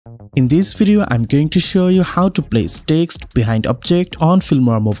In this video, I'm going to show you how to place text behind object on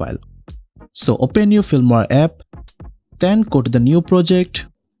Filmora mobile. So open your Filmora app, then go to the new project,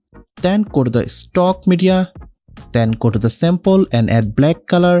 then go to the stock media, then go to the sample and add black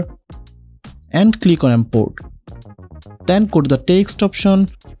color and click on import. Then go to the text option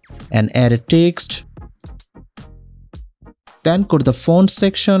and add a text. Then go to the font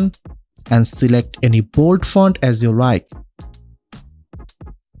section and select any bold font as you like.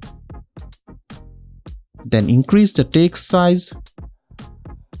 Then increase the text size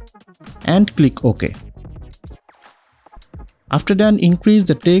and click OK. After that, increase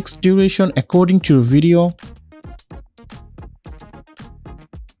the text duration according to your video.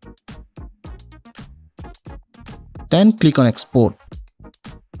 Then click on export.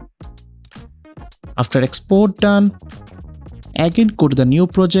 After export done, again go to the new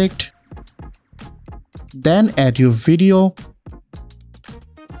project, then add your video,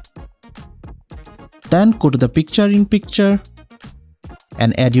 then go to the picture in picture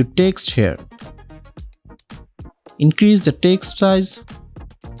and add your text here. Increase the text size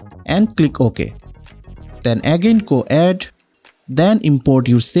and click OK. Then again go add, then import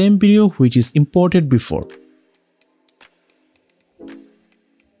your same video which is imported before.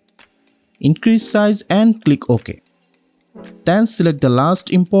 Increase size and click OK. Then select the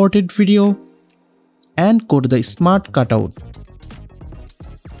last imported video and go to the smart cutout.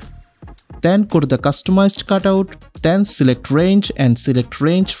 Then go to the customized cutout, then select range and select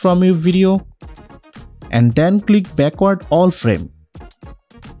range from your video and then click backward all frame.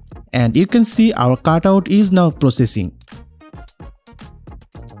 And you can see our cutout is now processing.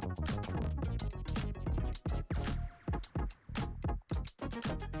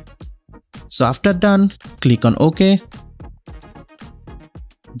 So after done, click on OK.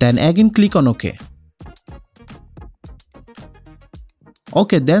 Then again click on OK.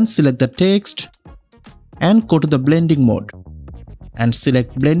 OK, then select the text and go to the blending mode and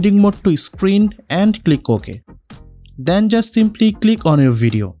select blending mode to screen and click OK. Then just simply click on your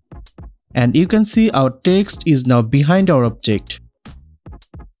video and you can see our text is now behind our object.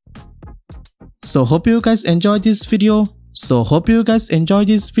 So hope you guys enjoyed this video.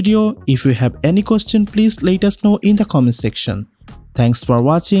 If you have any question, please let us know in the comment section. Thanks for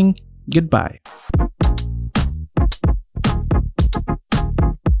watching. Goodbye.